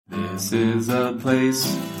This is a place.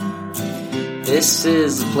 This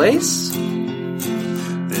is a place?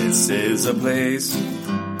 This is a place.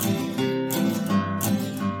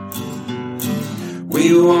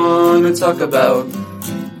 We want to talk about.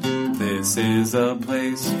 This is a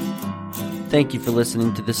place. Thank you for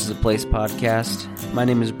listening to This is a Place podcast. My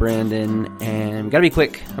name is Brandon, and we gotta be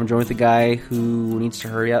quick. I'm joined with a guy who needs to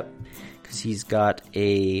hurry up because he's got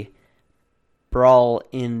a brawl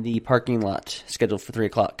in the parking lot scheduled for 3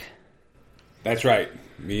 o'clock. That's right.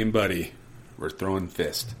 Me and Buddy, we're throwing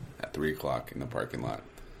fist at 3 o'clock in the parking lot.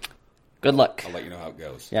 Good luck. I'll let you know how it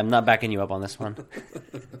goes. Yeah, I'm not backing you up on this one.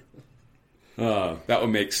 That will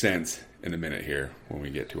make sense in a minute here when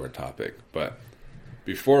we get to our topic. But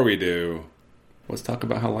before we do, let's talk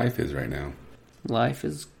about how life is right now. Life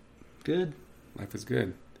is good. Life is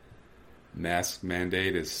good. Mask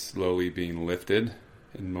mandate is slowly being lifted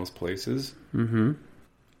in most places. Mm-hmm.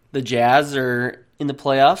 The Jazz are in the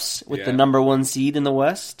playoffs with the number 1 seed in the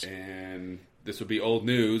West. And this will be old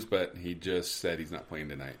news, but he just said he's not playing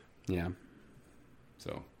tonight. Yeah.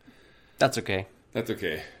 So. That's okay. That's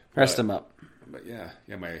okay. Rest him up. But yeah,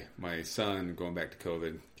 my son, going back to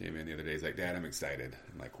COVID, came in the other day. He's like, Dad, I'm excited.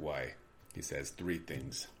 I'm like, why? He says 3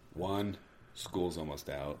 things. 1, school's almost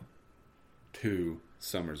out. 2,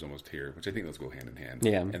 summer's almost here, which I think those go hand in hand.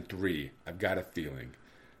 Yeah. And 3, I've got a feeling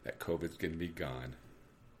that COVID's going to be gone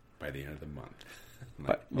by the end of the month.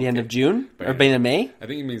 Like, the end of June? Or by the end of May? I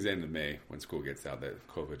think he means the end of May when school gets out, that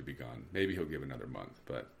COVID will be gone. Maybe he'll give another month.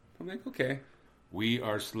 But I'm like, okay. We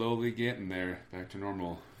are slowly getting there, back to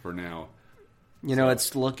normal for now. You know,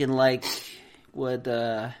 it's looking like what,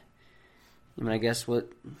 I guess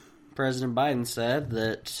what President Biden said,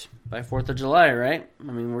 that by 4th of July, right?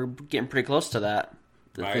 I mean, we're getting pretty close to that.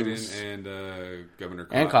 Biden and Governor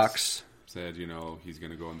Cox said, he's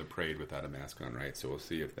going to go in the parade without a mask on, right? So we'll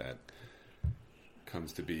see if that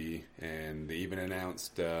comes to be. And they even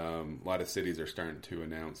announced, a lot of cities are starting to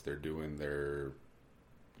announce they're doing their,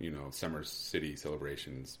 summer city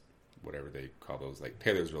celebrations, whatever they call those, like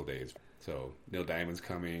Taylorsville days. So Neil Diamond's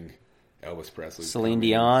coming, Elvis Presley's Celine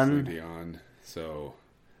Dion. Celine Dion. So,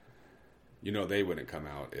 they wouldn't come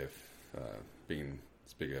out if, being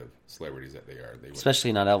as big of celebrities that they are. They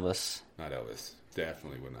Especially not Elvis. Not Elvis.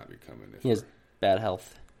 Definitely would not be coming. He has bad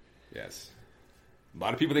health. Yes. A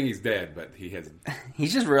lot of people think he's dead, but he has...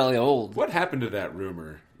 He's just really old. What happened to that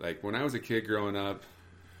rumor? Like, when I was a kid growing up,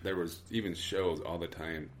 there was even shows all the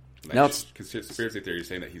time. Like, now it's... conspiracy theories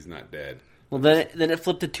saying that he's not dead. Well, then it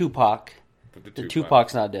flipped to Tupac.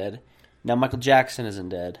 Tupac's not dead. Now Michael Jackson isn't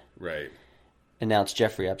dead. Right. And now it's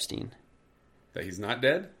Jeffrey Epstein. That he's not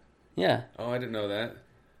dead? Yeah. Oh, I didn't know that.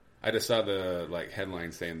 I just saw the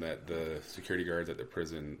headline saying that the security guards at the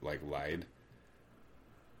prison lied.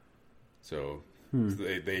 So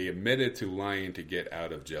they admitted to lying to get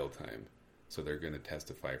out of jail time. So they're going to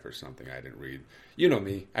testify for something I didn't read. You know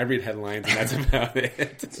me. I read headlines and that's about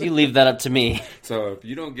it. So you leave that up to me. So if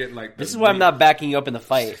you don't get this is why I'm not backing you up in the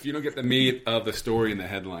fight. If you don't get the meat of the story in the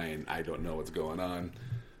headline, I don't know what's going on.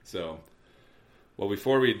 So, well,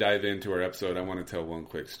 before we dive into our episode, I want to tell one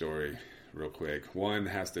quick story real quick. One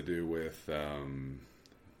has to do with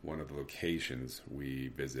one of the locations we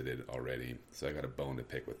visited already. So I got a bone to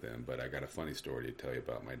pick with them, but I got a funny story to tell you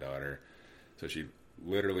about my daughter. So she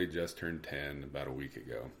literally just turned 10 about a week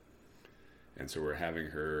ago. And so we're having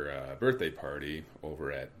her birthday party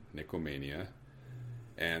over at Nicomania.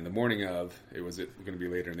 And the morning of, it was going to be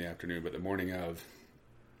later in the afternoon, but the morning of,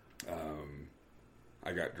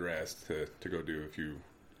 I got dressed to go do a few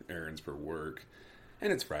errands for work.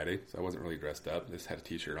 And it's Friday, so I wasn't really dressed up. Just had a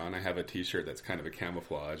t-shirt on. I have a t-shirt that's kind of a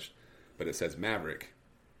camouflage, but it says Maverick,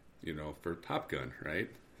 for Top Gun, right?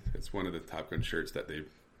 It's one of the Top Gun shirts that they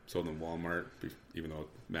sold in Walmart, even though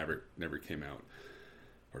Maverick never came out,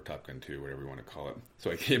 or Top Gun 2, whatever you want to call it. So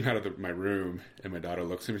I came out of my room, and my daughter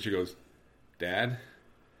looks at me and she goes, Dad,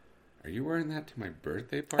 are you wearing that to my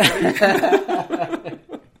birthday party?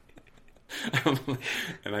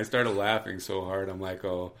 And I started laughing so hard, I'm like,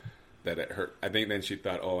 oh, that it hurt. I think then she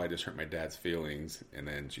thought, oh, I just hurt my dad's feelings, and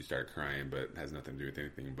then she started crying, but it has nothing to do with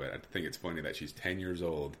anything. But I think it's funny that she's 10 years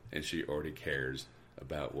old, and she already cares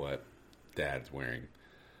about what Dad's wearing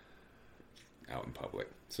out in public.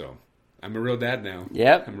 So I'm a real dad now.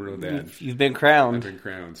 Yep. I'm a real dad. You've been crowned. I've been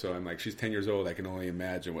crowned. So I'm like, she's 10 years old. I can only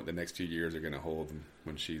imagine what the next few years are going to hold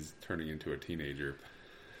when she's turning into a teenager.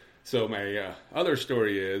 So my other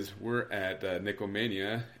story is we're at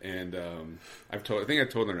Nicomania, and I think I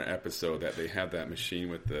told in an episode that they have that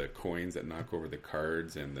machine with the coins that knock over the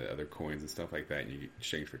cards and the other coins and stuff like that, and you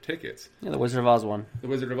exchange for tickets. Yeah, the Wizard of Oz one. The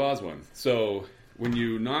Wizard of Oz one. So when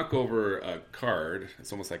you knock over a card,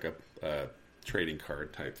 it's almost like a trading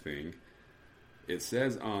card type thing. It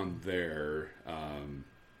says on their,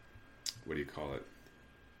 what do you call it?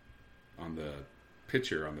 On the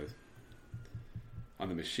picture on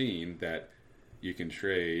the machine that you can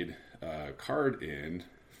trade a card in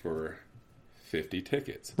for 50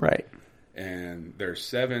 tickets. Right. And there's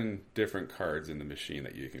 7 different cards in the machine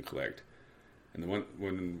that you can collect. And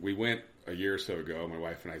when we went a year or so ago, my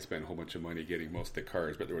wife and I spent a whole bunch of money getting most of the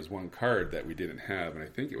cards, but there was one card that we didn't have, and I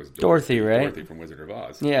think it was Dorothy, right? Dorothy from Wizard of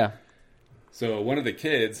Oz. Yeah. So one of the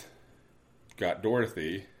kids got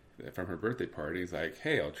Dorothy from her birthday party. He's like,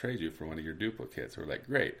 hey, I'll trade you for one of your duplicates. We're like,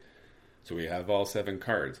 great. So we have all 7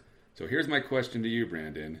 cards. So here's my question to you,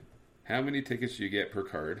 Brandon. How many tickets do you get per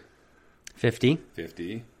card? 50.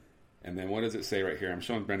 50. And then what does it say right here? I'm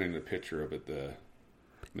showing Brandon a picture of it. The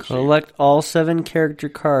machine. Collect all 7 character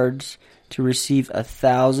cards to receive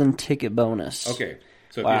 1,000 ticket bonus. Okay.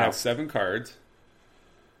 So if you have 7 cards,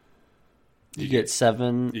 you get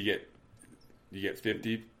 7. You get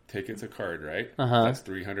 50 tickets a card, right? Uh-huh. That's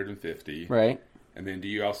 350. Right. And then do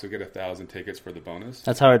you also get 1,000 tickets for the bonus?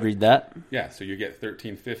 That's how I'd read that. Yeah, so you get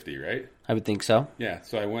 1,350, right? I would think so. Yeah,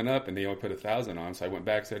 so I went up and they only put 1,000 on, so I went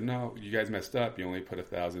back and said, no, you guys messed up. You only put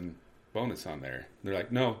 1,000 bonus on there. They're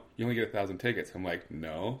like, no, you only get 1,000 tickets. I'm like,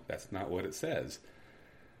 no, that's not what it says.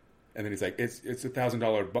 And then he's like, it's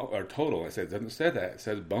 $1,000 total. I said, it doesn't say that. It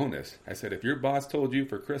says bonus. I said, if your boss told you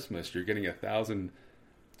for Christmas you're getting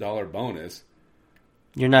 $1,000 bonus,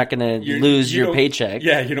 you're not going to lose your paycheck.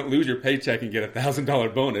 Yeah, you don't lose your paycheck and get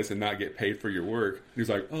 $1,000 bonus and not get paid for your work. And he's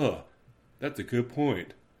like, oh, that's a good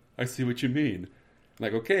point. I see what you mean. I'm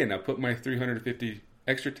like, okay, now put my 350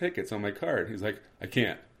 extra tickets on my card. He's like, I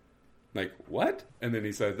can't. I'm like, what? And then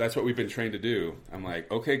he says, that's what we've been trained to do. I'm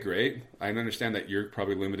like, okay, great. I understand that you're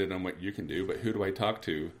probably limited on what you can do, but who do I talk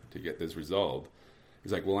to get this resolved?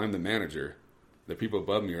 He's like, well, I'm the manager. The people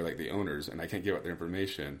above me are like the owners, and I can't give out their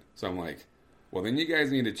information. So I'm like, well, then you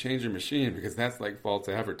guys need to change your machine because that's like false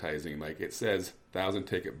advertising. Like it says 1,000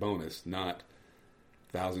 ticket bonus, not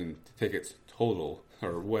 1,000 tickets total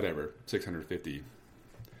or whatever, 650.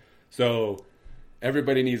 So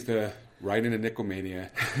everybody needs to write in a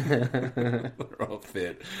Nickelmania. We're all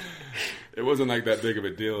fit. It wasn't like that big of a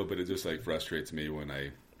deal, but it just like frustrates me when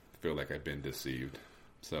I feel like I've been deceived.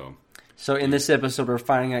 So in this episode, we're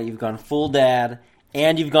finding out you've gone full dad.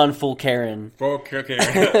 And you've gone full Karen. Full Karen.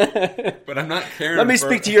 But I'm not Karen. Let me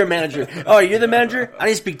speak to your manager. Oh, you're the manager? I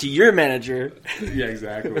need to speak to your manager. Yeah,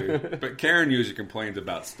 exactly. But Karen usually complains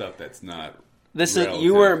about stuff that's not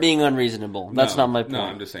You weren't being unreasonable. That's not my point. No,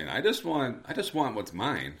 I'm just saying. I just want what's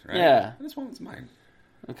mine, right? Yeah. I just want what's mine.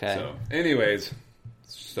 Okay. So, anyways,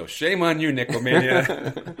 shame on you,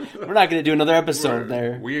 Nickelmania. We're not going to do another episode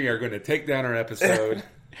there. We are going to take down our episode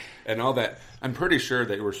and all that. I'm pretty sure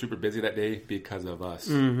that you were super busy that day because of us.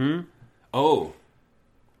 Mm-hmm. Oh,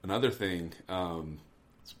 another thing.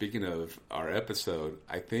 Speaking of our episode,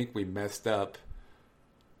 I think we messed up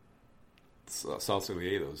Salsa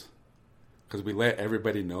Liedos. Because we let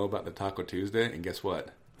everybody know about the Taco Tuesday, and guess what?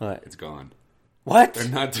 What? It's gone. What? They're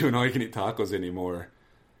not doing all-you-can-eat tacos anymore.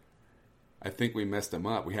 I think we messed them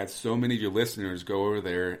up. We had so many of your listeners go over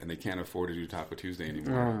there, and they can't afford to do Taco Tuesday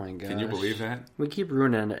anymore. Oh, my gosh. Can you believe that? We keep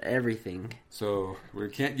ruining everything. So we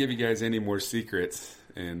can't give you guys any more secrets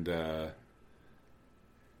and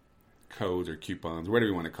codes or coupons, whatever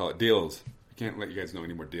you want to call it, deals. We can't let you guys know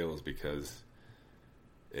any more deals because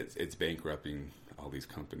it's bankrupting all these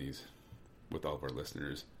companies with all of our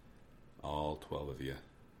listeners, all 12 of you.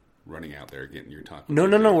 Running out there getting your taco.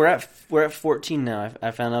 No. We're at 14 now.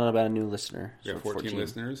 I found out about a new listener. You have 14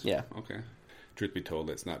 listeners? Yeah. Okay. Truth be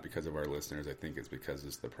told, it's not because of our listeners. I think it's because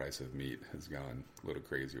the price of meat has gone a little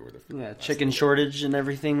crazy over the chicken shortage and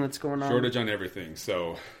everything that's going on. Shortage on everything.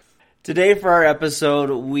 So today for our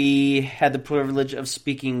episode, we had the privilege of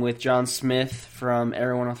speaking with John Smith from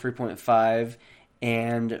Air 103.5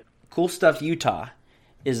 and Cool Stuff Utah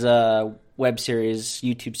is a web series,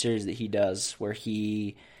 YouTube series that he does where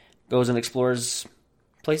he goes and explores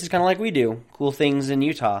places kind of like we do. Cool things in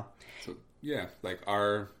Utah. So, yeah, like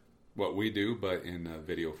what we do, but in a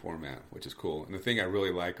video format, which is cool. And the thing I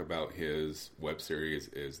really like about his web series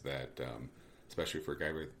is that, especially for a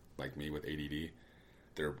guy like me with ADD,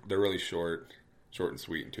 they're really short and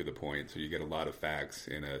sweet and to the point. So you get a lot of facts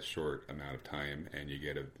in a short amount of time, and you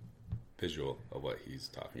get a visual of what he's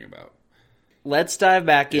talking about. Let's dive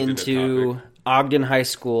back into Ogden High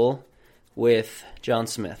School with John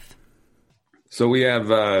Smith. So we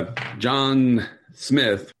have John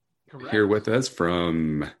Smith here with us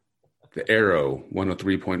from the Arrow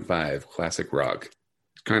 103.5 Classic Rock.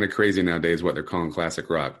 It's kind of crazy nowadays what they're calling classic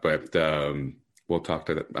rock, but we'll talk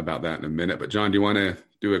about that in a minute. But John, do you want to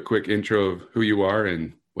do a quick intro of who you are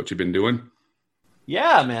and what you've been doing?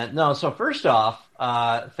 Yeah, man. No, so first off,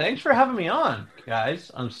 thanks for having me on,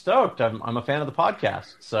 guys. I'm stoked. I'm a fan of the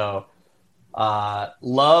podcast. So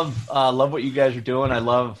love what you guys are doing. I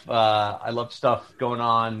love stuff going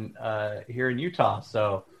on here in Utah.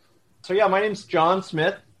 So yeah, my name's John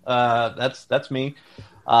Smith. That's me.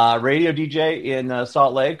 Radio DJ in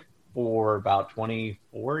Salt Lake for about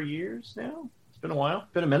 24 years now. It's been a while.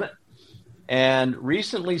 Been a minute. And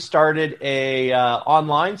recently started a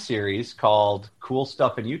online series called Cool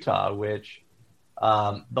Stuff in Utah, which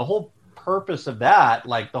the whole purpose of that,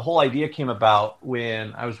 like the whole idea came about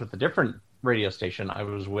when I was with a different radio station. I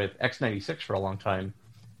was with X96 for a long time.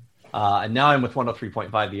 And now I'm with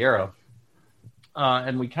 103.5 The Arrow.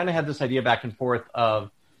 And we kind of had this idea back and forth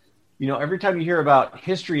of, every time you hear about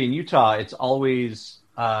history in Utah, it's always,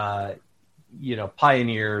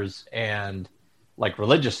 pioneers and like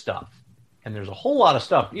religious stuff. And there's a whole lot of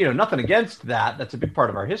stuff, nothing against that. That's a big part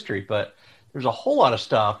of our history. But there's a whole lot of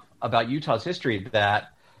stuff about Utah's history that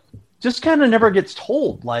just kind of never gets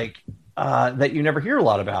told, like that you never hear a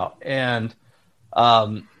lot about. And,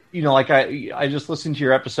 like I just listened to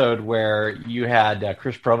your episode where you had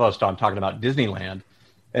Chris Provost on talking about Disneyland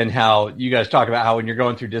and how you guys talk about how when you're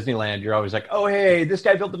going through Disneyland, you're always like, oh, hey, this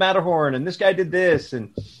guy built the Matterhorn and this guy did this.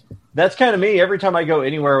 And that's kind of me every time I go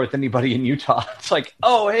anywhere with anybody in Utah. It's like,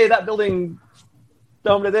 oh, hey, that building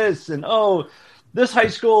home to this. And, oh, this high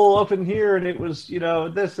school opened here and it was,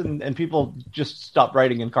 this. And people just stopped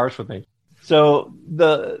riding in cars with me. So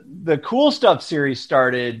the Cool Stuff series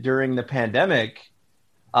started during the pandemic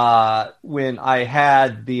when I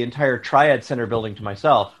had the entire Triad Center building to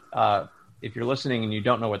myself. If you're listening and you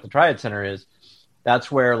don't know what the Triad Center is, that's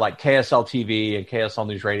where like KSL TV and KSL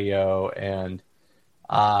News Radio and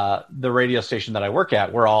the radio station that I work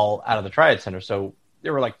at, we're all out of the Triad Center. So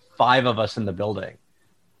there were like 5 of us in the building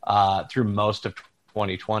through most of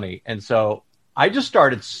 2020. And so I just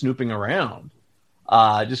started snooping around,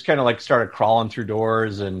 just kind of like started crawling through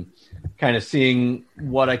doors and kind of seeing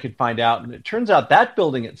what I could find out. And it turns out that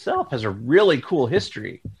building itself has a really cool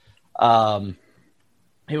history.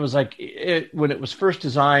 It was like when it was first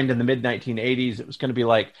designed in the mid 1980s, it was going to be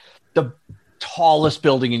like the tallest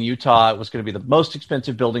building in Utah. It was going to be the most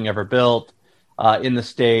expensive building ever built in the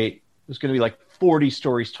state. It was going to be like 40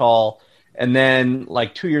 stories tall. And then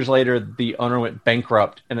like 2 years later, the owner went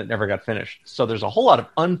bankrupt and it never got finished. So there's a whole lot of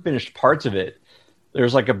unfinished parts of it.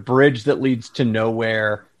 There's like a bridge that leads to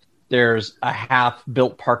nowhere. There's a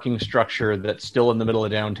half-built parking structure that's still in the middle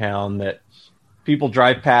of downtown that people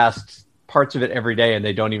drive past parts of it every day and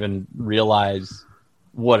they don't even realize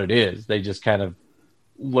what it is. They just kind of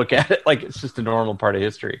look at it like it's just a normal part of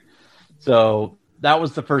history. So that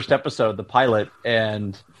was the first episode, the pilot,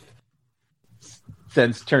 and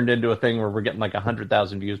since turned into a thing where we're getting like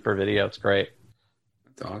 100,000 views per video. It's great.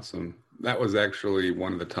 That's awesome. That was actually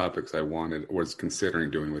one of the topics I was considering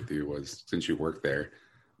doing with you, was since you work there,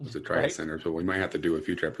 was the Triad Center. So we might have to do a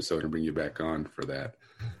future episode and bring you back on for that.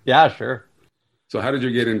 Yeah, sure. So how did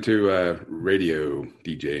you get into radio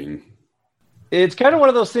DJing? It's kind of one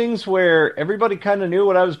of those things where everybody kind of knew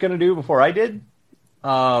what I was going to do before I did.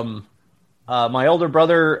 My older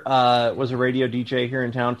brother was a radio DJ here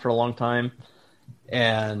in town for a long time.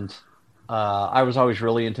 And I was always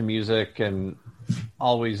really into music and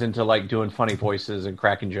always into like doing funny voices and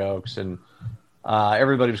cracking jokes. And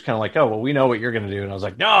everybody was kind of like, oh, well, we know what you're going to do. And I was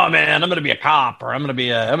like, no, man, I'm going to be a cop, or I'm going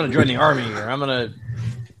to join the army, or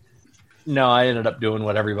no, I ended up doing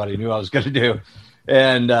what everybody knew I was going to do.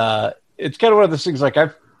 And it's kind of one of those things, like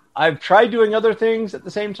I've tried doing other things at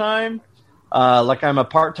the same time. Like I'm a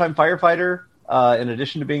part-time firefighter in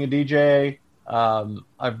addition to being a DJ.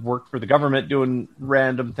 I've worked for the government doing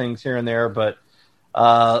random things here and there, but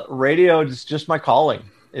radio is just my calling.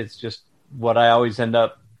 It's just what I always end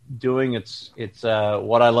up doing. It's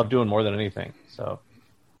what I love doing more than anything. So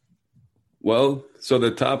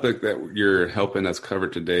the topic that you're helping us cover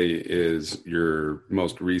today is your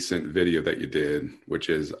most recent video that you did, which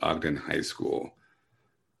is Ogden High School.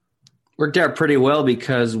 Worked out pretty well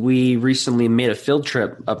because we recently made a field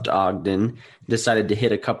trip up to Ogden, decided to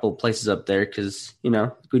hit a couple places up there because,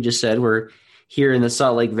 like we just said, we're here in the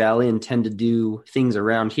Salt Lake Valley and tend to do things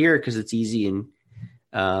around here because it's easy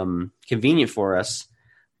and convenient for us.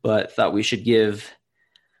 But thought we should give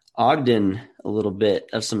Ogden a little bit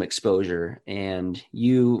of some exposure. And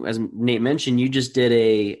you, as Nate mentioned, you just did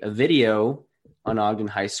a video on Ogden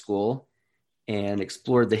High School and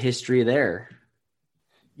explored the history there.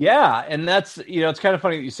 Yeah, and that's, it's kind of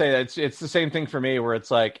funny that you say that. It's the same thing for me, where it's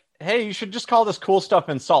like hey, you should just call this cool stuff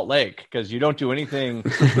in Salt Lake because you don't do anything.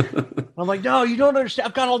 I'm like, no, you don't understand.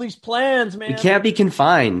 I've got all these plans, man. You can't be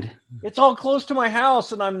confined. It's all close to my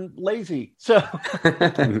house and I'm lazy. So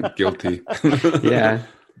Guilty. Yeah.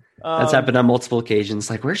 That's happened on multiple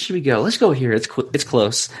occasions. Like, where should we go? Let's go here. It's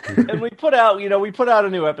close. And we put out a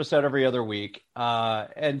new episode every other week.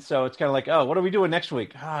 And so it's kind of like, oh, what are we doing next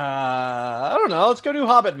week? I don't know. Let's go do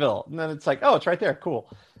Hobbitville. And then it's like, oh, it's right there. Cool.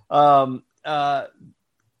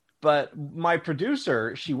 But my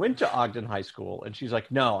producer, she went to Ogden High School and she's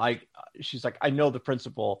like, no, she's like, I know the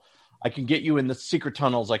principal. I can get you in the secret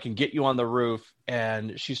tunnels. I can get you on the roof.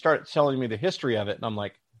 And she started telling me the history of it. And I'm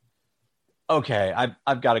like, okay,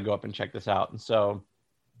 I've got to go up and check this out. And so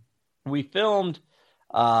we filmed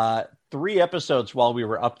 3 episodes while we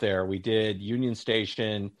were up there. We did Union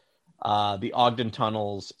Station, the Ogden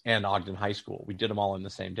Tunnels, and Ogden High School. We did them all in the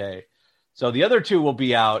same day. So the other 2 will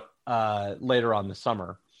be out later on this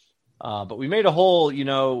summer. But we made a whole,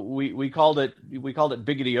 we called it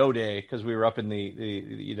Biggity O Day because we were up in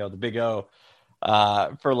the Big O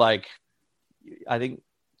for like, I think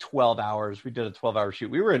 12 hours. We did a 12-hour shoot.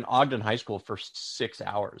 We were in Ogden High School for 6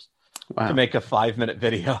 hours to make a 5-minute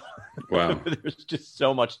video. Wow. There's just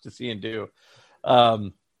so much to see and do. But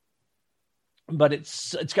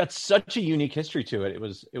it's got such a unique history to it.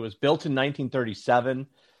 It was built in 1937.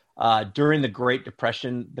 During the Great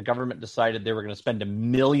Depression, the government decided they were going to spend $1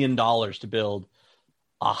 million to build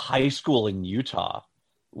a high school in Utah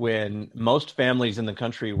when most families in the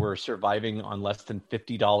country were surviving on less than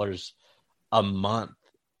 $50 a month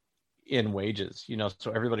in wages.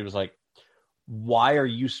 So everybody was like, why are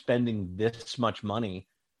you spending this much money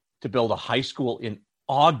to build a high school in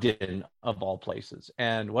Ogden of all places?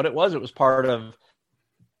 And what it was part of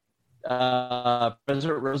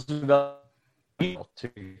President Roosevelt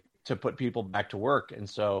to put people back to work. And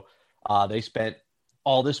so they spent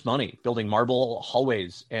all this money building marble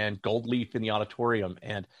hallways and gold leaf in the auditorium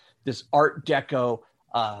and this Art Deco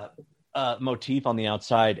motif on the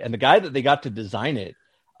outside. And the guy that they got to design it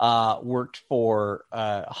worked for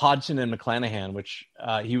Hodgson and McClanahan, which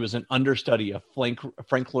he was an understudy of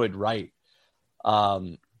Frank Lloyd Wright.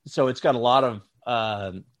 So it's got a lot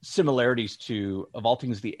of similarities to, of all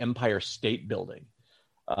things, the Empire State Building.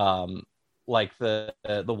 Like the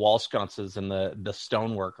wall sconces and the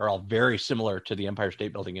stonework are all very similar to the Empire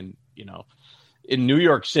State Building in New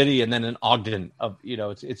York City and then in Ogden.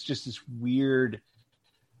 It's just this weird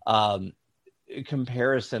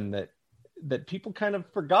comparison that people kind of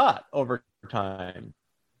forgot over time.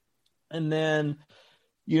 And then,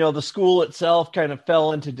 the school itself kind of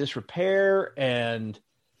fell into disrepair and,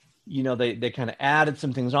 they kind of added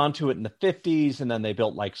some things onto it in the 50s. And then they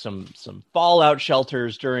built like some fallout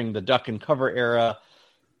shelters during the duck and cover era.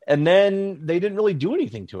 And then they didn't really do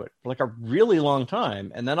anything to it for like a really long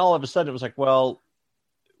time. And then all of a sudden it was like, well,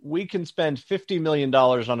 we can spend $50 million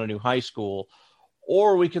on a new high school,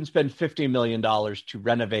 or we can spend $50 million to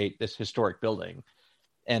renovate this historic building.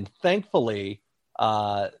 And thankfully,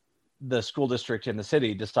 the school district in the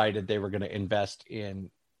city decided they were going to invest in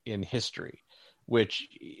history, which,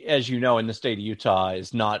 as you know, in the state of Utah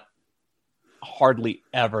is not hardly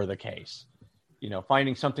ever the case.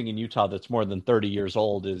 Finding something in Utah that's more than 30 years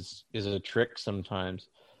old is a trick sometimes.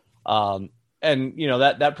 And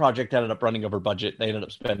that project ended up running over budget. They ended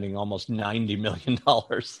up spending almost $90 million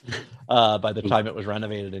by the time it was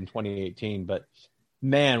renovated in 2018. But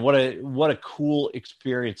man, what a cool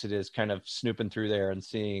experience it is, kind of snooping through there and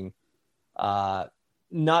seeing not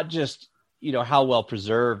just how well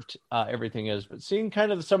preserved everything is, but seeing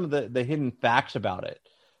kind of some of the hidden facts about it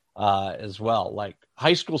as well. Like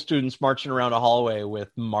high school students marching around a hallway with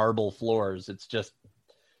marble floors.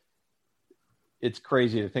 It's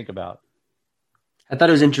crazy to think about. I thought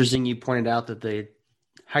it was interesting you pointed out that the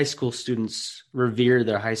high school students revere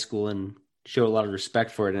their high school and show a lot of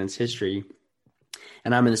respect for it and its history.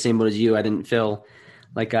 And I'm in the same boat as you. I didn't feel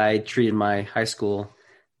like I treated my high school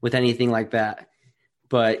with anything like that.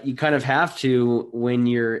 But you kind of have to when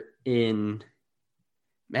you're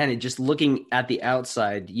just looking at the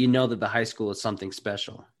outside, that the high school is something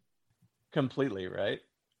special. Completely, right?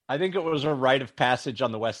 I think it was a rite of passage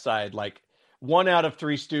on the West Side. Like 1 out of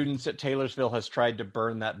 3 students at Taylorsville has tried to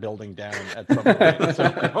burn that building down at some point. So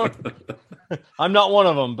I'm not one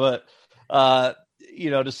of them, but to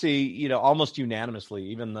see, almost unanimously,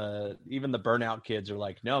 even the burnout kids are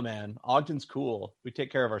like, no, man, Ogden's cool. We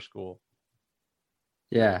take care of our school.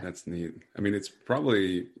 Yeah. That's neat. I mean, it's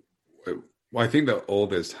probably, I think the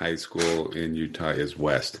oldest high school in Utah is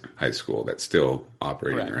West High School. That's still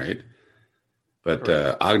operating, correct, right? But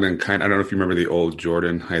Ogden I don't know if you remember the old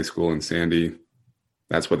Jordan High School in Sandy.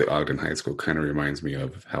 That's what the Ogden High School kind of reminds me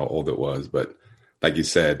of how old it was. But like you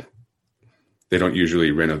said, they don't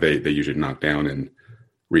usually renovate. They usually knock down and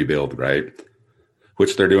rebuild, right?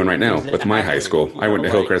 Which they're doing right now with my high school. I went to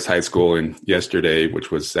Hillcrest High School, and yesterday,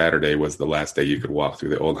 which was Saturday, was the last day you could walk through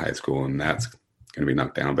the old high school, and that's going to be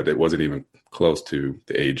knocked down. But it wasn't even close to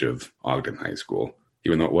the age of Ogden High School,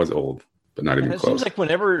 even though it was old, but not even it close. Seems like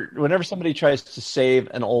whenever somebody tries to save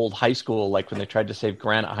an old high school, like when they tried to save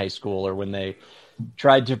Granite High School, or when they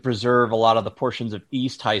tried to preserve a lot of the portions of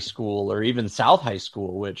East High School or even South High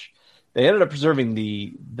School, which they ended up preserving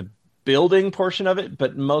the building portion of it,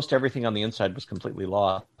 but most everything on the inside was completely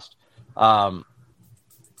lost.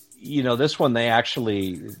 This one,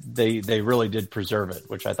 they really did preserve it,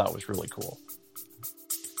 which I thought was really cool.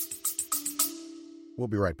 We'll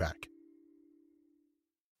be right back.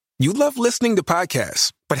 You love listening to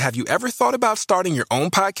podcasts, but have you ever thought about starting your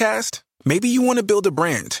own podcast? Maybe you want to build a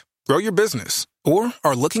brand, grow your business, or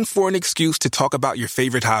are looking for an excuse to talk about your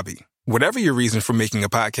favorite hobby. Whatever your reason for making a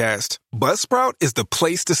podcast, Buzzsprout is the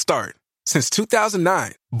place to start. Since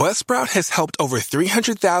 2009, Buzzsprout has helped over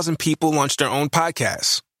 300,000 people launch their own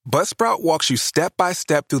podcasts. Buzzsprout walks you step by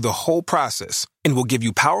step through the whole process and will give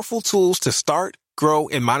you powerful tools to start, grow,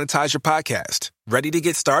 and monetize your podcast. Ready to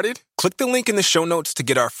get started? Click the link in the show notes to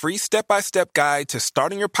get our free step-by-step guide to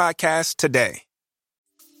starting your podcast today.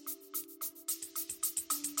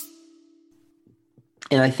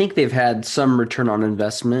 And I think they've had some return on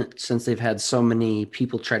investment since they've had so many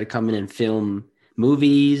people try to come in and film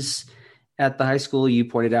movies at the high school. You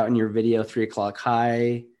pointed out in your video, 3 O'Clock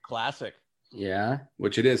High. Classic. Yeah.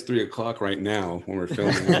 Which it is 3 o'clock right now when we're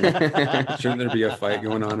filming. Shouldn't there be a fight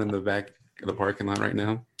going on in the back of the parking lot right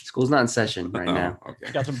now? School's not in session right now.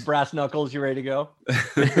 Okay. Got some brass knuckles. You ready to go?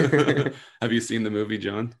 Have you seen the movie,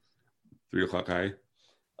 John? 3 O'Clock High?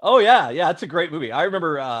 Oh, yeah. Yeah, it's a great movie. I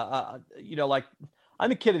remember, I'm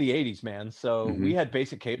a kid of the 80s, man. So we had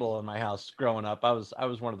basic cable in my house growing up. I was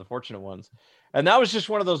one of the fortunate ones. And that was just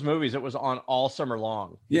one of those movies that was on all summer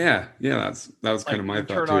long. Yeah. That was kind of my thought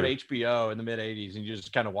turn too. on HBO in the mid 80s and you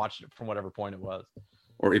just kind of watched it from whatever point it was.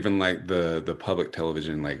 Or even like the public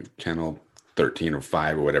television, like channel 13 or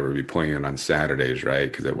 5 or whatever, would be playing it on Saturdays,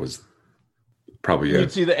 right? Because it was probably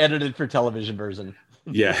you'd see the edited for television version.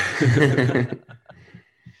 Yeah.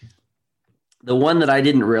 The one that I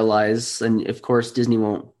didn't realize, and of course Disney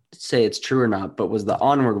won't say it's true or not, but was the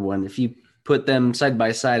Onward one. If you put them side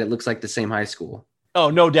by side, it looks like the same high school.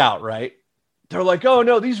 Oh, no doubt, right? They're like, oh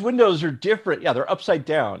no, these windows are different. Yeah, they're upside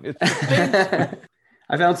down. It's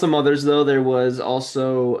I found some others though. There was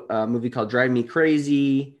also a movie called Drive Me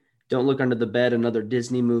Crazy, Don't Look Under the Bed, another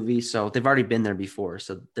Disney movie. So they've already been there before.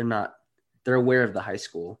 So they're aware of the high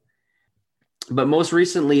school. But most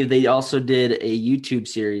recently, they also did a YouTube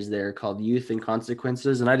series there called Youth and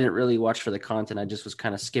Consequences. And I didn't really watch for the content. I just was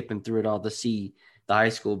kind of skipping through it all to see the high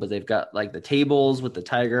school. But they've got like the tables with the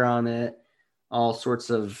tiger on it, all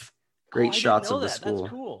sorts of great shots of the school.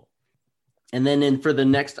 That's cool. And then for the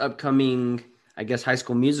next upcoming, I guess, High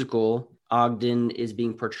School Musical, Ogden is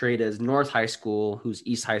being portrayed as North High School, who's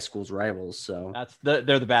East High School's rivals. So they're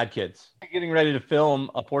the bad kids. Getting ready to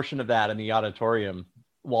film a portion of that in the auditorium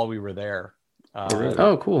while we were there.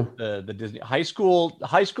 Oh, cool. The Disney High School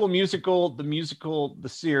Musical, the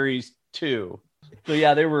series 2. So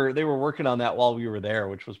yeah, they were working on that while we were there,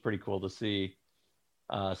 which was pretty cool to see.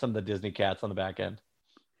 Some of the Disney cats on the back end.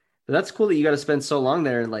 But that's cool that you got to spend so long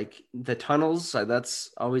there. Like the tunnels,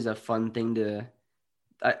 that's always a fun thing to.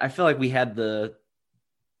 I feel like we had the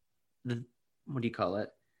what do you call it?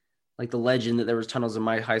 Like the legend that there was tunnels in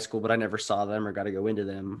my high school, but I never saw them or got to go into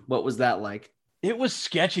them. What was that like? It was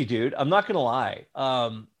sketchy, dude. I'm not gonna lie.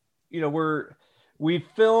 We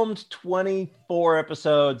filmed 24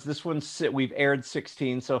 episodes. This we've aired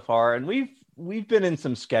 16 so far, and we've been in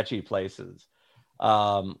some sketchy places,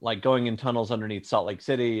 like going in tunnels underneath Salt Lake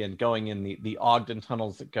City and going in the Ogden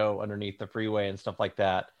tunnels that go underneath the freeway and stuff like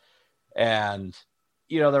that. And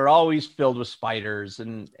they're always filled with spiders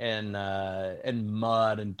and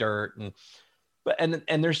mud and dirt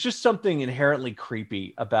and there's just something inherently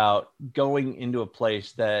creepy about going into a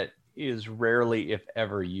place that is rarely, if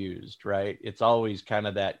ever, used, right? It's always kind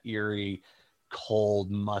of that eerie, cold,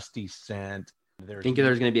 musty scent. Thinking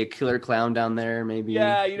there's going to be a killer clown down there, maybe.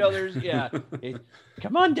 Yeah,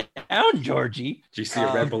 come on down, Georgie. Did you see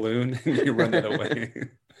a red balloon? You run it away.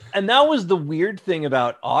 And that was the weird thing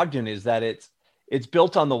about Ogden, is that it's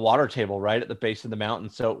built on the water table right at the base of the mountain.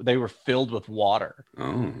 So they were filled with water.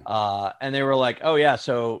 Oh. And they were like, oh yeah,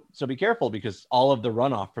 so be careful, because all of the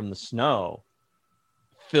runoff from the snow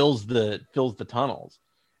fills the tunnels.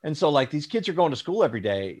 And so like these kids are going to school every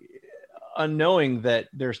day unknowing that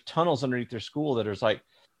there's tunnels underneath their school that there's like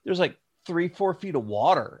 3-4 feet of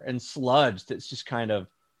water and sludge that's just kind of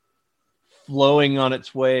flowing on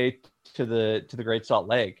its way to the Great Salt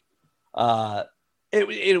Lake.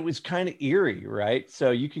 It was kind of eerie, right?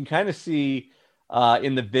 So you can kind of see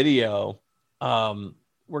in the video,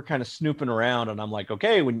 we're kind of snooping around, and I'm like,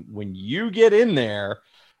 okay, when you get in there,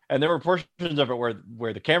 and there were portions of it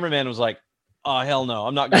where the cameraman was like, oh hell no,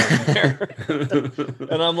 I'm not going in there,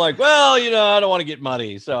 and I'm like, well, I don't want to get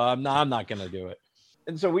muddy, so I'm not going to do it.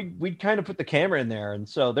 And so we kind of put the camera in there, and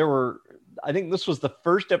so I think this was the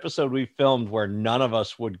first episode we filmed where none of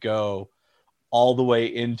us would go all the way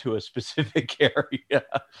into a specific area.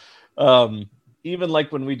 Even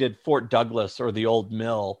like when we did Fort Douglas or the old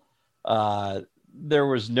mill, there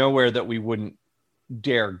was nowhere that we wouldn't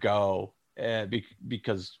dare go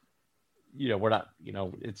because, we're not,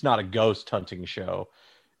 it's not a ghost hunting show.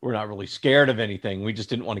 We're not really scared of anything. We just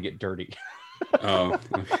didn't want to get dirty. Oh,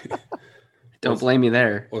 okay. Don't blame me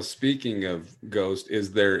there. Well, speaking of ghosts,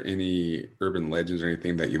 is there any urban legends or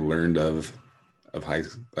anything that you learned of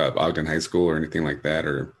Ogden High School or anything like that?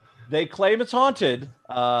 Or they claim it's haunted,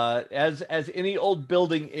 as any old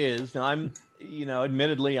building is. Now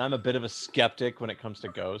admittedly, I'm a bit of a skeptic when it comes to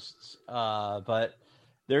ghosts, but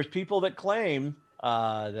there's people that claim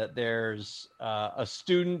that there's a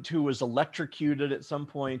student who was electrocuted at some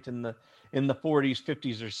point in the 40s,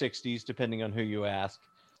 50s, or 60s, depending on who you ask.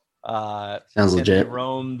 Sounds legit.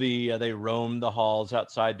 They roam the halls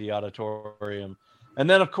outside the auditorium, and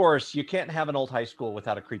then of course you can't have an old high school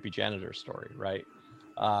without a creepy janitor story, right?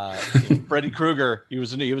 Freddy Krueger, he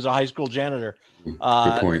was a high school janitor. Good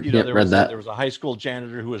point. There was a high school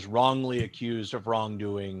janitor who was wrongly accused of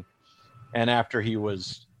wrongdoing, and after he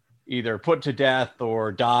was either put to death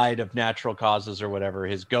or died of natural causes or whatever,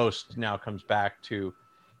 his ghost now comes back to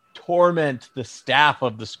torment the staff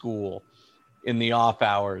of the school in the off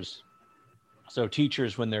hours. So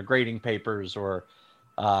teachers, when they're grading papers or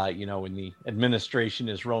when the administration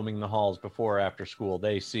is roaming the halls before or after school,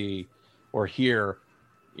 they see or hear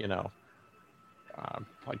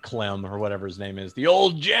like Clem or whatever his name is, the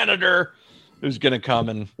old janitor who's going to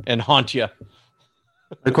come and haunt you.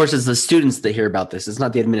 Of course, it's the students that hear about this. It's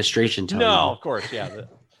not the administration telling them. No, of course, yeah.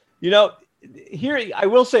 Here I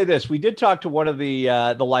will say this: we did talk to one of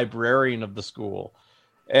the librarian of the school,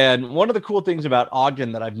 and one of the cool things about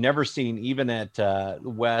Ogden that I've never seen, even at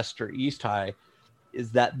West or East High,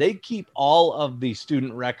 is that they keep all of the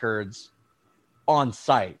student records on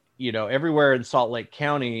site. Everywhere in Salt Lake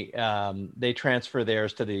County, they transfer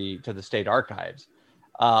theirs to the state archives.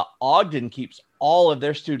 Ogden keeps all of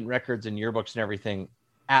their student records and yearbooks and everything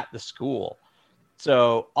at the school.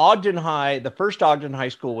 So Ogden High, the first Ogden High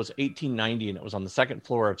School was 1890, and it was on the second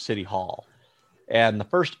floor of City Hall. And the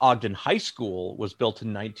first Ogden High School was built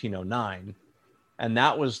in 1909, and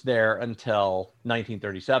that was there until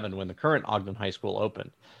 1937 when the current Ogden High School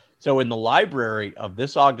opened. So in the library of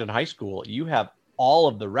this Ogden High School, you have all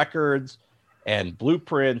of the records and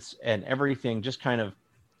blueprints and everything just kind of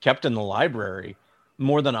kept in the library.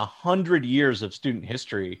 More than 100 years of student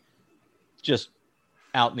history just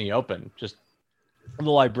out in the open. Just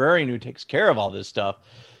the librarian who takes care of all this stuff,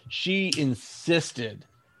 she insisted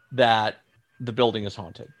that the building is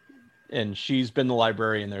haunted, and she's been the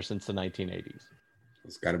librarian there since the 1980s.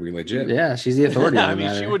 It's got to be legit. Yeah, she's the authority. I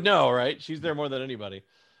mean, she would know, right? She's there more than anybody.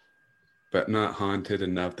 But not haunted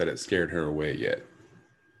enough that it scared her away yet.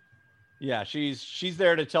 Yeah, she's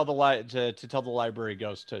there to tell the tell the library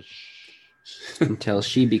ghost to shh. Until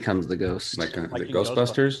she becomes the ghost. Like Like the in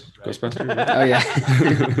Ghostbusters? Ghostbusters, right?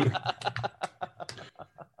 Ghostbusters?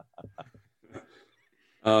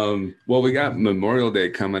 Oh yeah. Well, we got Memorial Day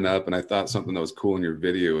coming up, and I thought something that was cool in your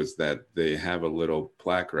video is that they have a little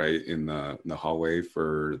plaque right in the hallway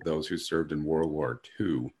for those who served in World War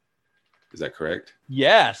II. Is that correct?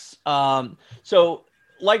 Yes. So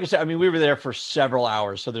like I said, I mean, we were there for several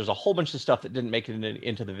hours, so there's a whole bunch of stuff that didn't make it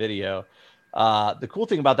into the video. The cool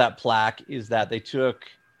thing about that plaque is that they took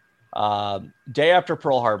day after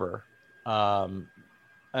Pearl Harbor,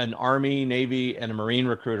 an Army, Navy, and a Marine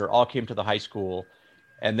recruiter all came to the high school,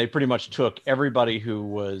 and they pretty much took everybody who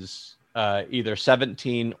was either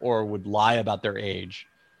 17 or would lie about their age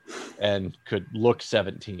and could look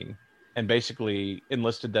 17, and basically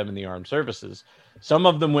enlisted them in the armed services. Some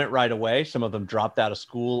of them went right away. Some of them dropped out of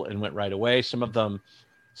school and went right away. Some of them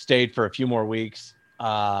stayed for a few more weeks,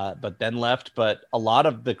 but then left. But a lot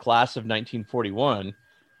of the class of 1941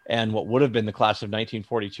 and what would have been the class of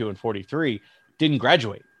 1942 and 43 didn't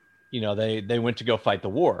graduate. They went to go fight the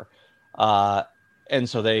war. And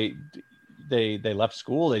so they left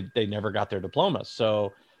school. They never got their diplomas.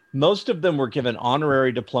 So most of them were given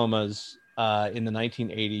honorary diplomas in the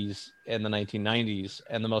 1980s and the 1990s,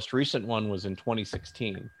 and the most recent one was in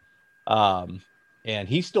 2016. And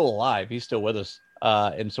he's still alive. He's still with us.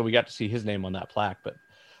 And so we got to see his name on that plaque. But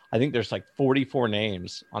I think there's like 44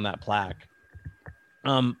 names on that plaque.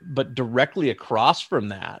 But directly across from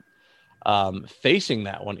that, facing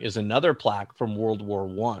that one, is another plaque from World War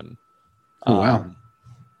One. Oh, wow.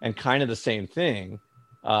 And kind of the same thing.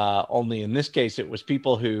 Only in this case, it was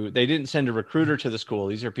people who, they didn't send a recruiter to the school.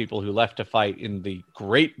 These are people who left to fight in the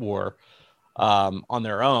Great War on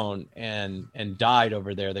their own and died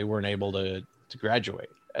over there. They weren't able to graduate.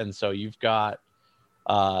 And so you've got,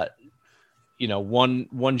 one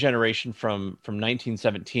generation from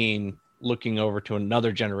 1917 looking over to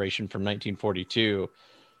another generation from 1942.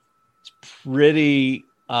 It's pretty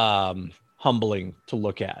humbling to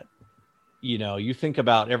look at. You think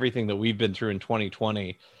about everything that we've been through in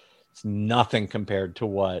 2020, it's nothing compared to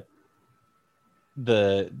what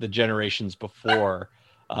the generations before.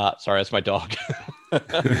 Sorry, that's my dog.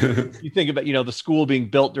 You think about, the school being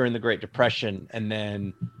built during the Great Depression, and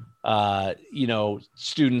then,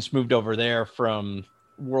 students moved over there from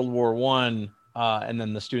World War One, and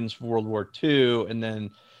then the students from World War II, and then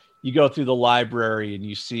you go through the library and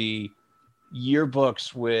you see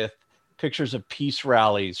yearbooks with pictures of peace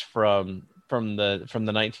rallies from the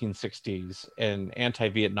 1960s and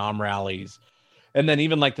anti-Vietnam rallies, and then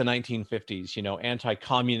even like the 1950s,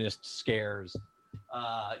 anti-communist scares,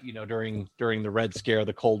 during the Red Scare,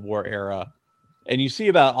 the Cold War era. And you see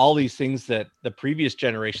about all these things that the previous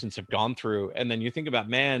generations have gone through, and then you think about,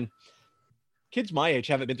 man, kids my age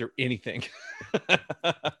haven't been through anything.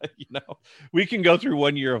 We can go through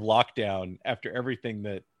 1 year of lockdown after everything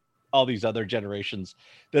that all these other generations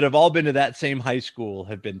that have all been to that same high school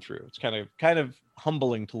have been through. It's kind of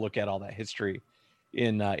humbling to look at all that history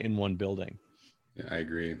in one building. Yeah, I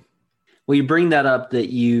agree. Well, you bring that up that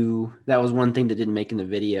was one thing that didn't make in the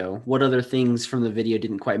video. What other things from the video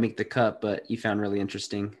didn't quite make the cut, but you found really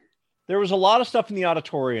interesting? There was a lot of stuff in the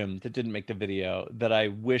auditorium that didn't make the video that I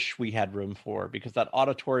wish we had room for, because that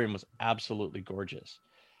auditorium was absolutely gorgeous.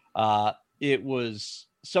 It was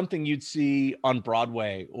something you'd see on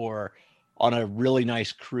Broadway or on a really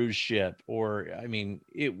nice cruise ship,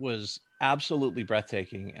 it was absolutely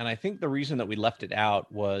breathtaking. And I think the reason that we left it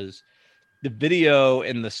out was the video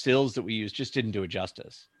and the stills that we used just didn't do it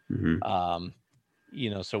justice.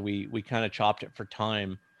 Mm-hmm. So we kind of chopped it for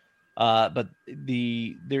time. But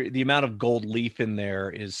the amount of gold leaf in there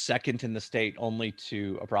is second in the state only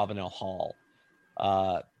to Abravanel Hall.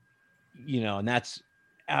 And that's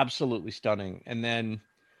absolutely stunning. And then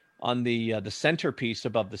on the centerpiece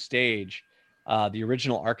above the stage, the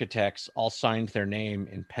original architects all signed their name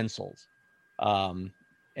in pencils.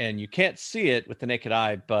 And you can't see it with the naked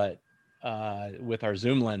eye, but with our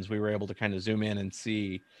zoom lens, we were able to kind of zoom in and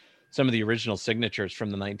see some of the original signatures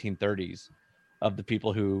from the 1930s of the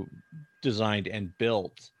people who designed and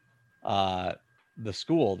built the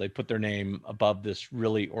school. They put their name above this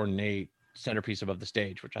really ornate centerpiece above the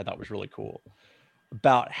stage, which I thought was really cool.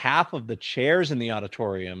 About half of the chairs in the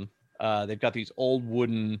auditorium, they've got these old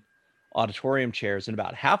wooden auditorium chairs, and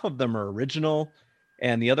about half of them are original,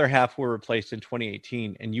 and the other half were replaced in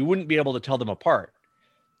 2018, and you wouldn't be able to tell them apart.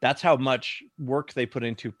 That's how much work they put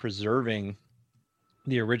into preserving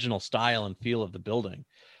the original style and feel of the building.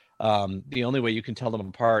 The only way you can tell them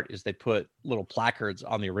apart is they put little placards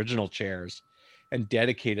on the original chairs and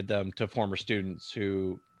dedicated them to former students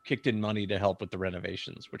who kicked in money to help with the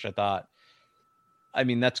renovations, which I thought,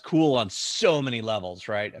 that's cool on so many levels,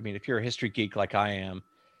 right? If you're a history geek like I am,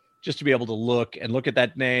 just to be able to look at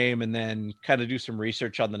that name and then kind of do some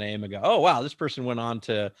research on the name and go, oh, wow, this person went on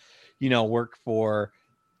to, work for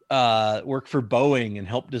Boeing and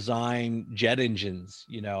help design jet engines,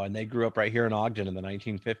 and they grew up right here in Ogden in the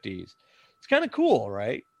 1950s. It's kind of cool,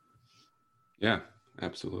 right? Yeah,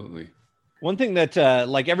 absolutely. One thing that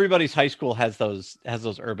like everybody's high school has those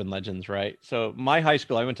urban legends, right? So my high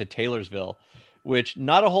school, I went to Taylorsville, which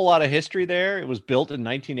not a whole lot of history there. It was built in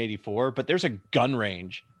 1984, but there's a gun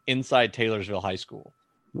range inside Taylorsville High School.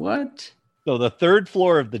 What? So the third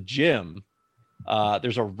floor of the gym,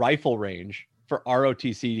 there's a rifle range for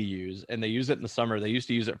ROTC to use, and they use it in the summer. They used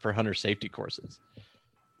to use it for hunter safety courses.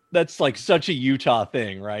 That's like such a Utah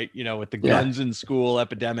thing, right? With the guns in school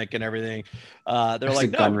epidemic and everything. They're That's like,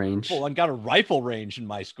 a gun range. I got a rifle range in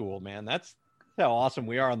my school, man. That's how awesome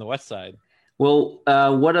we are on the west side. Well,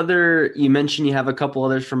 you mentioned you have a couple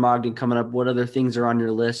others from Ogden coming up. What other things are on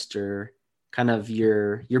your list, or kind of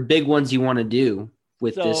your big ones you want to do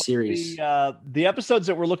with this series? The episodes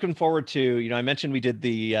that we're looking forward to, I mentioned we did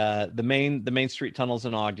the main street tunnels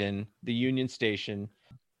in Ogden, the Union Station.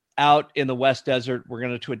 out in the West Desert, we're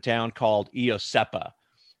going to a town called Iosepa,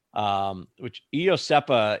 which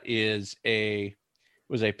Iosepa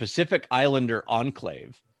was a Pacific Islander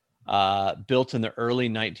enclave built in the early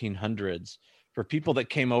 1900s for people that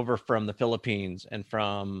came over from the Philippines and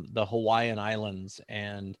from the Hawaiian Islands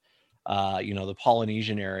and the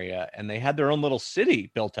Polynesian area, and they had their own little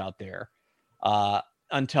city built out there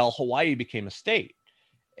until Hawaii became a state.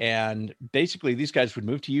 And basically, these guys would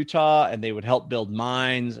move to Utah, and they would help build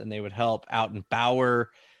mines, and they would help out in Bower,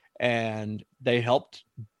 and they helped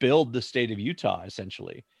build the state of Utah,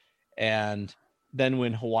 essentially. And then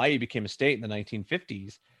when Hawaii became a state in the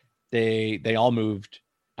 1950s, they all moved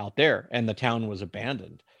out there, and the town was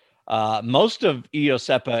abandoned. Most of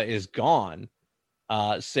Iosepa is gone,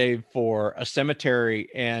 save for a cemetery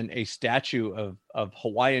and a statue of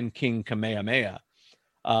Hawaiian King Kamehameha,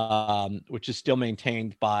 which is still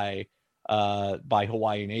maintained by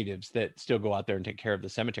Hawaii natives that still go out there and take care of the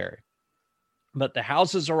cemetery. But the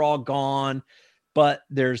houses are all gone, but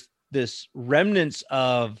there's this remnants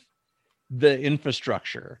of the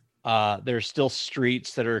infrastructure. There's still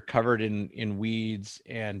streets that are covered in weeds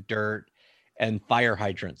and dirt and fire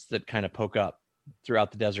hydrants that kind of poke up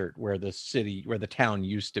throughout the desert where the town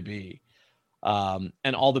used to be.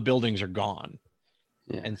 And all the buildings are gone.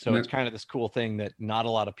 Yeah. And so it's kind of this cool thing that not a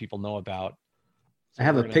lot of people know about. So I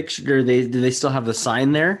have a picture. Do they still have the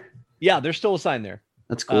sign there? Yeah, there's still a sign there.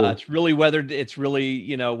 That's cool. It's really weathered. It's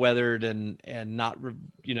really, weathered and not,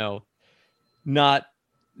 not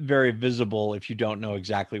very visible if you don't know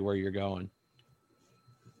exactly where you're going.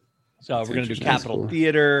 So we're going to do Capitol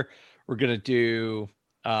Theater. We're going to do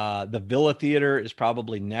the Villa Theater is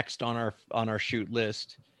probably next on our shoot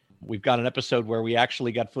list. We've got an episode where we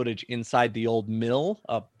actually got footage inside the old mill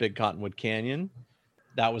up Big Cottonwood Canyon.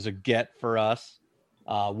 That was a get for us.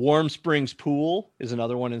 Warm Springs Pool is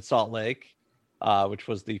another one in Salt Lake, which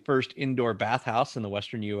was the first indoor bathhouse in the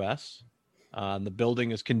Western U.S. The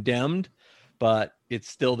building is condemned, but it's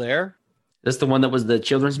still there. That's the one that was the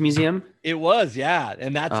Children's Museum? It was, yeah.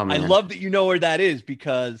 And that's I love that you know where that is,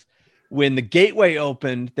 because when the Gateway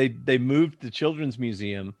opened, they moved the Children's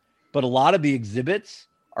Museum, but a lot of the exhibits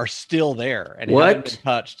are still there and haven't been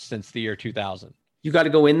touched since the year 2000. You got to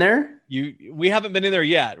go in there? We haven't been in there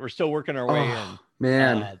yet. We're still working our way in.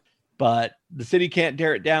 Man. But the city can't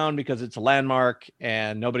tear it down because it's a landmark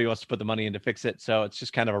and nobody wants to put the money in to fix it. So it's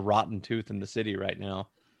just kind of a rotten tooth in the city right now.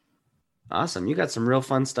 Awesome. You got some real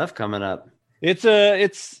fun stuff coming up. It's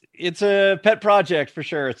a pet project for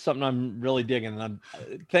sure. It's something I'm really digging, and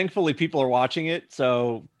thankfully people are watching it.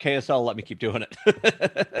 So KSL let me keep doing it.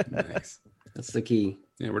 Nice. That's the key.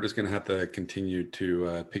 Yeah, we're just going to have to continue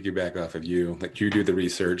to piggyback off of you. Like, you do the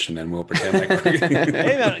research and then we'll pretend like we're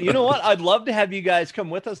Hey, man, you know what? I'd love to have you guys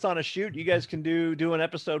come with us on a shoot. You guys can do an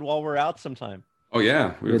episode while we're out sometime. Oh,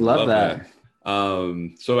 yeah. We'd love that.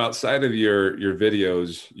 So outside of your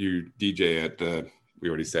videos, you DJ at, we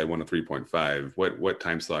already said 103.5. What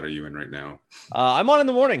time slot are you in right now? I'm on in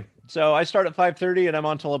the morning. So I start at 5:30 and I'm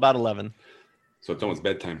on till about 11. So it's almost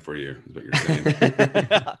bedtime for you, is what you're saying.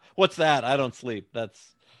 What's that? I don't sleep.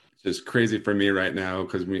 That's just crazy for me right now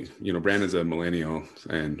because Brandon's a millennial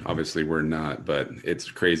and obviously we're not, but it's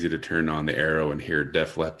crazy to turn on the Arrow and hear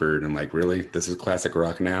Def Leppard and like, really? This is classic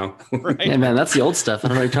rock now? Right. Yeah, man, that's the old stuff. I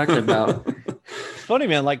don't know what you're talking about. It's funny,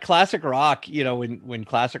 man, like classic rock, when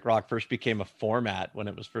classic rock first became a format, when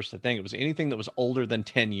it was first a thing, it was anything that was older than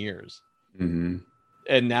 10 years. Mm-hmm.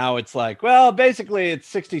 And now it's like, well, basically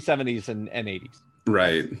it's 60s, 70s, and 80s.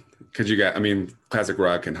 Right. Because classic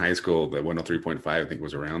rock in high school, the 103.5, I think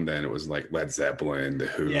was around then. It was like Led Zeppelin, The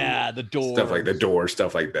Who. Yeah, The Doors. Stuff like The Doors,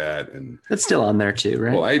 stuff like that. And it's still on there too,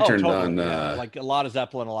 right? Well, I turned totally, on... yeah. Like a lot of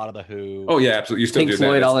Zeppelin, a lot of The Who. Oh, yeah, absolutely. You still Pink do that.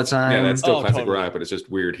 Floyd all the time. Yeah, that's still classic totally. rock, but it's just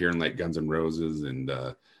weird hearing like Guns N' Roses and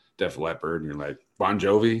Def Leppard, and you're like, Bon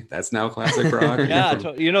Jovi, that's now classic rock. Yeah,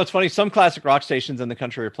 it's funny. Some classic rock stations in the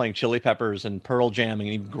country are playing Chili Peppers and Pearl Jam and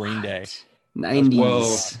even Green Day. 90s.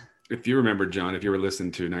 Well, if you remember, John, if you were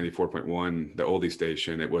listening to 94.1, the oldie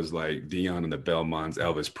station, it was like Dion and the Belmonts,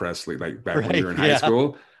 Elvis Presley, like back when we were in high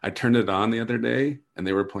school. I turned it on the other day and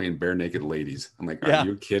they were playing Bare Naked Ladies. I'm like, are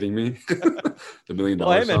you kidding me? The $1 Million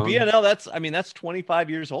Well, hey, man, song. BNL, that's 25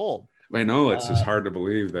 years old. I know, it's just hard to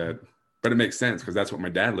believe that. But it makes sense because that's what my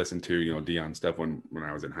dad listened to, Dion stuff when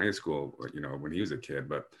I was in high school, when he was a kid.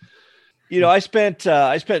 But I spent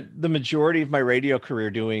the majority of my radio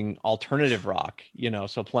career doing alternative rock,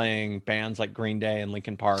 so playing bands like Green Day and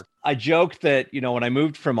Linkin Park. I joked that, when I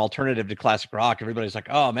moved from alternative to classic rock, everybody's like,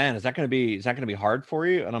 "Oh man, is that going to be hard for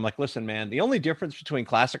you?" And I'm like, "Listen, man, the only difference between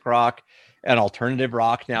classic rock and alternative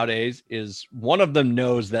rock nowadays is one of them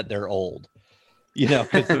knows that they're old. You know,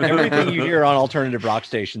 because everything you hear on alternative rock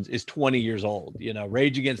stations is 20 years old. You know,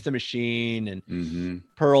 Rage Against the Machine and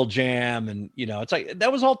Pearl Jam. And, you know, it's like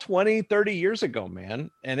that was all 20, 30 years ago,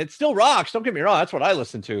 man. And it still rocks. Don't get me wrong. That's what I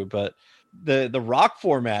listen to. But the rock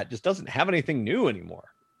format just doesn't have anything new anymore,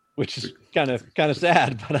 which is kind of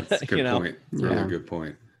sad. But, That's a good point. It's a really good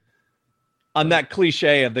point. I'm that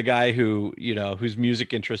cliche of the guy who, you know, whose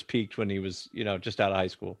music interest peaked when he was, you know, just out of high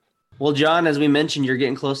school. Well, John, as we mentioned, you're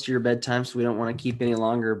getting close to your bedtime, so we don't want to keep any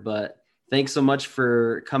longer. But thanks so much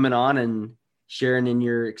for coming on and sharing in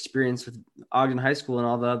your experience with Ogden High School and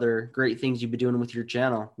all the other great things you've been doing with your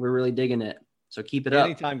channel. We're really digging it. So keep it up.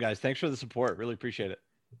 Anytime, guys. Thanks for the support. Really appreciate it.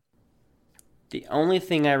 The only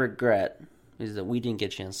thing I regret is that we didn't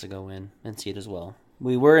get a chance to go in and see it as well.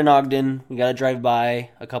 We were in Ogden. We got to drive by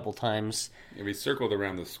a couple times. Yeah, we circled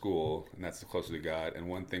around the school, and that's the closest we got. And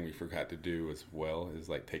one thing we forgot to do as well is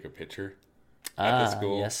like take a picture at the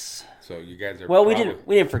school. Yes. So you guys are we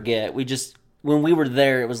didn't forget. We just when we were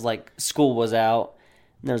there, it was like school was out.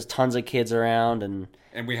 And there was tons of kids around, and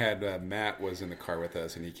we had Matt was in the car with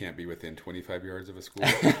us, and he can't be within 25 yards of a school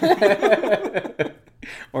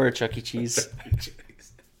or a Chuck E. Cheese.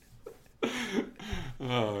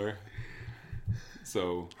 Oh.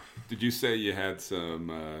 So, did you say you had some,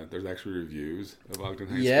 there's actually reviews of Ogden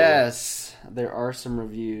High School? Yes, there are some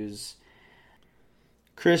reviews.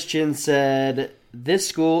 Christian said, "This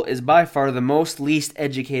school is by far the most least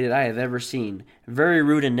educated I have ever seen. Very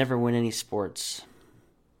rude and never win any sports."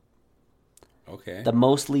 Okay. The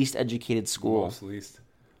most least educated school.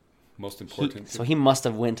 Most important. So he must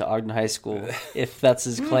have went to Ogden High School if that's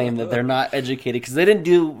his claim that they're not educated, because they didn't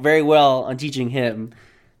do very well on teaching him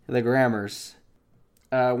the grammars.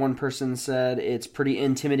 One person said it's pretty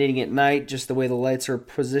intimidating at night, just the way the lights are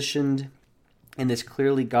positioned in this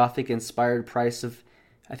clearly Gothic-inspired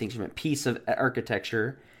piece of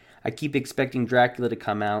architecture. I keep expecting Dracula to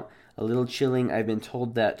come out. A little chilling. I've been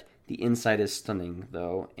told that the inside is stunning,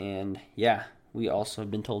 though. And yeah, we also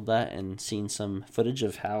have been told that and seen some footage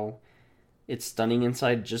of how it's stunning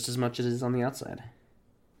inside just as much as it is on the outside.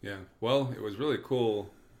 Yeah. Well, it was really cool.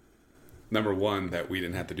 Number one, that we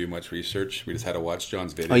didn't have to do much research. We just had to watch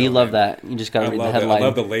John's video. Oh, you love that. You just got to read the headline. I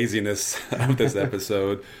love the laziness of this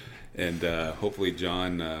episode. And hopefully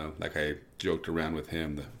John, like I joked around with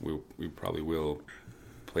him, we probably will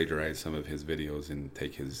plagiarize some of his videos and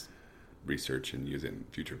take his research and use it in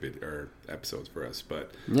future episodes for us.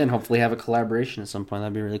 But yeah, and hopefully have a collaboration at some point.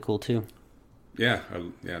 That'd be really cool, too. Yeah,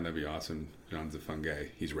 that'd be awesome. John's a fun guy.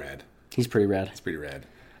 He's rad. He's pretty rad. He's pretty rad.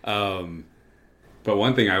 But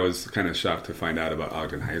one thing I was kind of shocked to find out about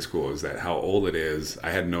Ogden High School is that how old it is.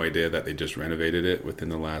 I had no idea that they just renovated it within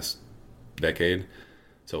the last decade.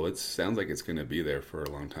 So it sounds like it's going to be there for a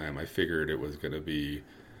long time. I figured it was going to be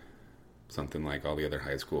something like all the other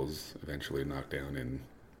high schools eventually knocked down and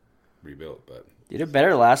rebuilt. But it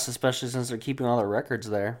better last, especially since they're keeping all the records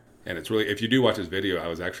there. And it's really, if you do watch this video, I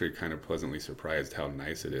was actually kind of pleasantly surprised how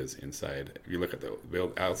nice it is inside. If you look at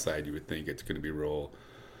the outside, you would think it's going to be really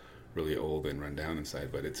old and run down inside,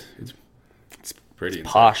 but it's pretty. It's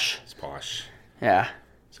posh. It's posh. Yeah.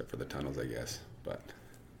 Except for the tunnels, I guess. But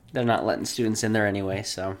they're not letting students in there anyway,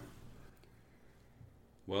 so.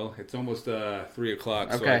 Well, it's almost 3 o'clock,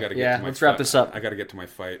 okay. So I got to get to my let's wrap this up. I got to get to my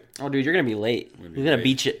fight. Oh, dude, you're going to be late. He's going to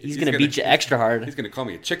beat you. He's going to beat you extra hard. He's going to call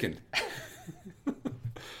me a chicken.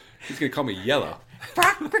 He's going to call me yellow.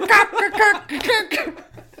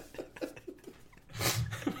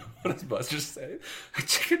 What does Buster say? A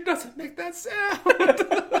chicken doesn't make that sound.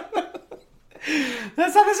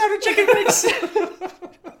 That's how the sound of chicken makes.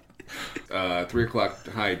 3 O'Clock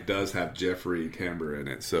High does have Jeffrey Tambor in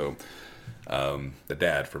it, so the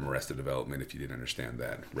dad from Arrested Development, if you didn't understand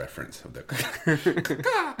that reference of the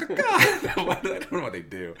I don't know what they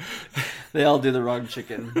do. They all do the wrong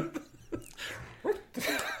chicken.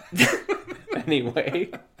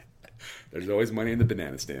 Anyway. There's always money in the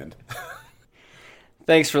banana stand.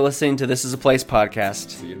 Thanks for listening to This Is a Place podcast.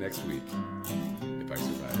 See you next week.